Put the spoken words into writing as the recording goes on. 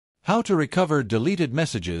How to recover deleted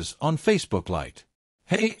messages on Facebook Lite.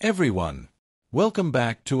 Hey everyone! Welcome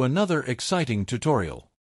back to another exciting tutorial.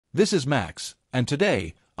 This is Max, and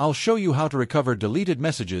today I'll show you how to recover deleted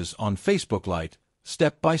messages on Facebook Lite,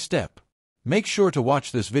 step by step. Make sure to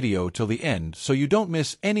watch this video till the end so you don't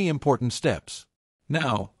miss any important steps.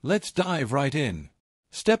 Now, let's dive right in.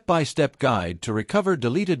 Step-by-step guide to recover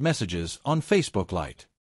deleted messages on Facebook Lite.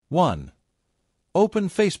 1. Open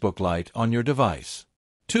Facebook Lite on your device.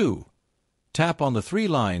 2. Tap on the three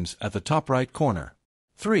lines at the top right corner.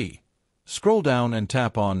 3. Scroll down and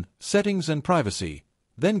tap on Settings and Privacy,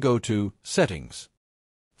 then go to Settings.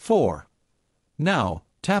 4. Now,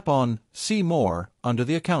 tap on See More under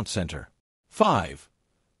the Account Center. 5.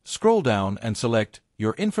 Scroll down and select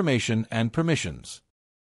Your Information and Permissions.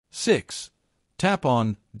 6. Tap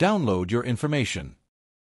on Download Your Information.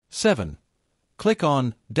 7. Click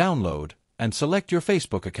on Download and select your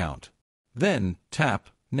Facebook account. Then tap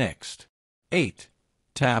Next. 8.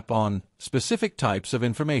 Tap on Specific Types of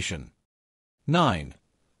Information. 9.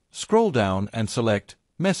 Scroll down and select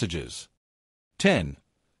Messages. 10.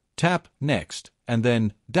 Tap Next and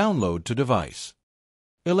then Download to Device.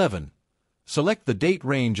 11. Select the date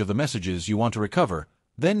range of the messages you want to recover,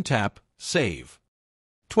 then tap Save.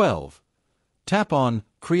 12. Tap on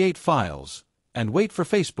Create Files and wait for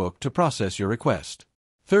Facebook to process your request.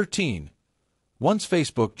 13. Once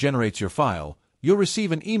Facebook generates your file, you'll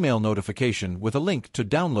receive an email notification with a link to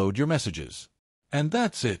download your messages. And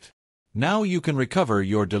that's it. Now you can recover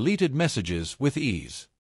your deleted messages with ease.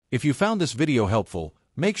 If you found this video helpful,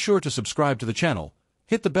 make sure to subscribe to the channel,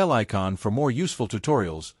 hit the bell icon for more useful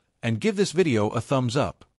tutorials, and give this video a thumbs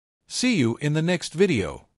up. See you in the next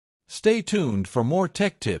video. Stay tuned for more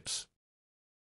tech tips.